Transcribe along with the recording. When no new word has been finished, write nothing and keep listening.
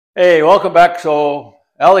Hey, welcome back. So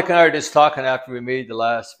Alec and I are just talking after we made the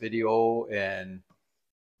last video and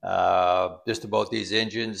just about these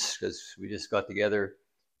engines because we just got together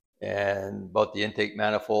and about the intake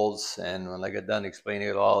manifolds. And when I got done explaining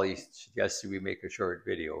it all, he suggested we make a short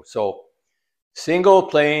video. So single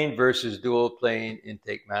plane versus dual plane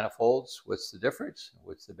intake manifolds. What's the difference?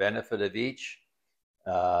 What's the benefit of each?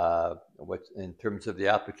 What in terms of the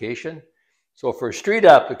application? So for street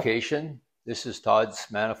application, this is Todd's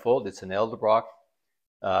manifold. It's an Edelbrock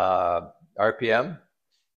RPM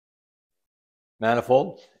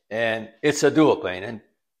manifold, and it's a dual plane. And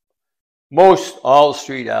most all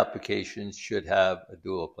street applications should have a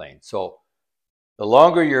dual plane. So the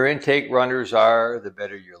longer your intake runners are, the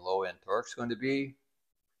better your low end torque is going to be.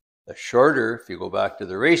 The shorter, if you go back to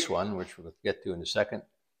the race one, which we'll get to in a second,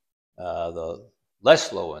 the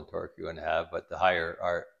less low end torque you're going to have, but the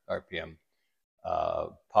higher RPM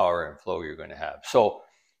power and flow you're going to have. So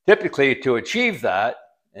typically to achieve that,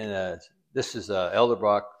 and this is a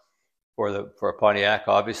Edelbrock for a Pontiac,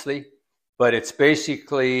 obviously, but it's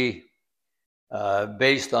basically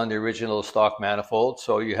based on the original stock manifold.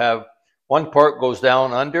 So you have one port goes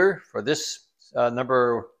down under for this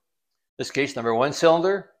case number 1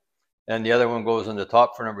 cylinder, and the other one goes on the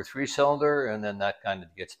top for number 3 cylinder, and then that kind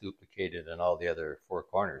of gets duplicated in all the other 4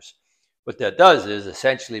 corners. What that does is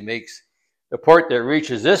essentially makes the port that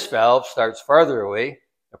reaches this valve starts farther away.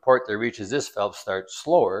 The port that reaches this valve starts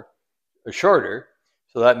slower or shorter.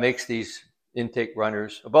 So that makes these intake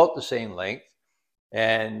runners about the same length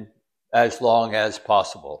and as long as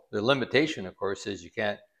possible. The limitation, of course, is you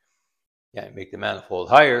can't make the manifold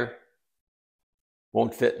higher,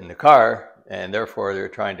 won't fit in the car, and therefore they're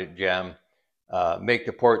trying to make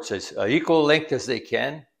the ports as equal length as they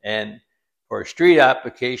can, and for a street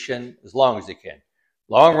application, as long as they can.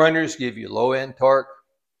 Long runners give you low end torque.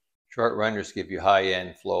 Short runners give you high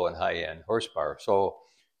end flow and high end horsepower. So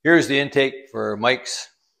here's the intake for Mike's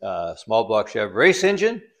small block Chevy race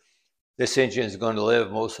engine. This engine is going to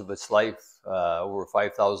live most of its life over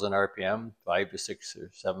 5,000 RPM, 5 to 6 or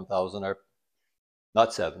 7,000 RPM,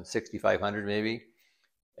 not 7, 6,500 maybe.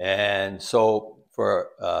 And so for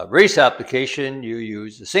race application, you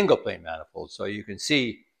use a single plane manifold. So you can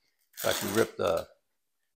see, if I can rip the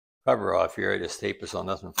cover off here, I just tape it so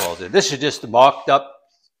nothing falls in. This is just a mocked up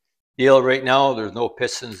deal right now. There's no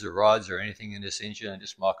pistons or rods or anything in this engine. I'm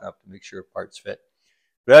just mocking up to make sure parts fit.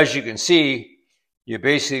 But as you can see, you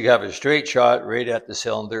basically have a straight shot right at the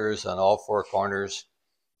cylinders on all 4 corners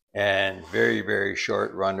and very, very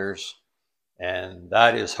short runners. And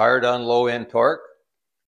that is hard on low end torque.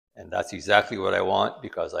 And that's exactly what I want,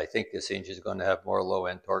 because I think this engine is going to have more low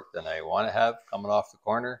end torque than I want to have coming off the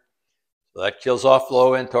corner. So that kills off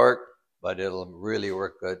low end torque, but it'll really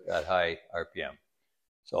work good at high RPM.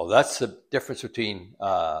 So that's the difference between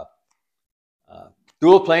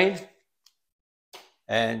dual plane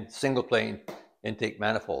and single plane intake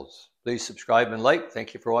manifolds. Please subscribe and like.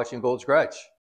 Thank you for watching Gold's Garage.